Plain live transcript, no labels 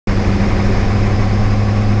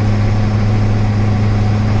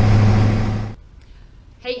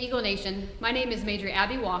Nation. My name is Major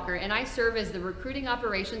Abby Walker, and I serve as the Recruiting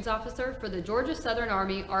Operations Officer for the Georgia Southern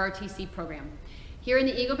Army ROTC program. Here in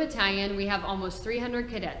the Eagle Battalion, we have almost 300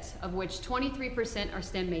 cadets, of which 23% are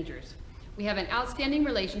STEM majors. We have an outstanding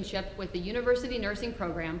relationship with the University Nursing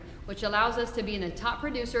Program, which allows us to be the top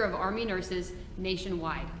producer of Army nurses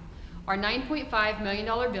nationwide. Our $9.5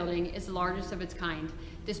 million building is the largest of its kind,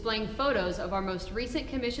 displaying photos of our most recent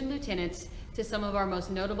commissioned lieutenants to some of our most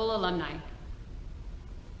notable alumni.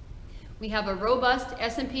 We have a robust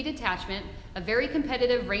S&P detachment, a very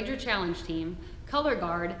competitive Ranger Challenge team, color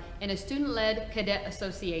guard, and a student-led cadet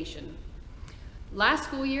association. Last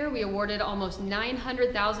school year, we awarded almost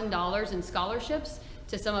 $900,000 in scholarships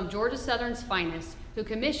to some of Georgia Southern's finest who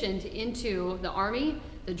commissioned into the Army,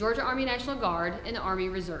 the Georgia Army National Guard, and the Army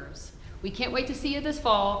Reserves. We can't wait to see you this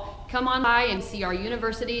fall. Come on by and see our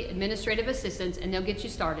university administrative assistants, and they'll get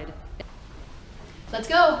you started. Let's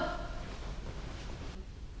go.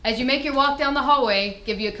 As you make your walk down the hallway,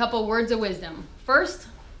 give you a couple words of wisdom. First,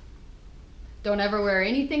 don't ever wear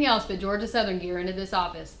anything else but Georgia Southern gear into this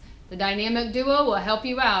office. The dynamic duo will help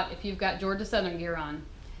you out if you've got Georgia Southern gear on.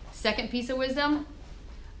 Second piece of wisdom,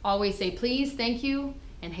 always say please, thank you,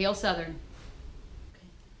 and hail Southern.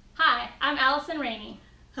 Hi, I'm Allison Rainey.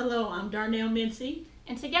 Hello, I'm Darnell Mincy.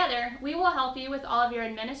 And together, we will help you with all of your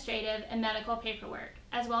administrative and medical paperwork,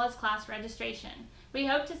 as well as class registration. We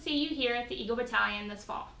hope to see you here at the Eagle Battalion this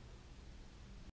fall.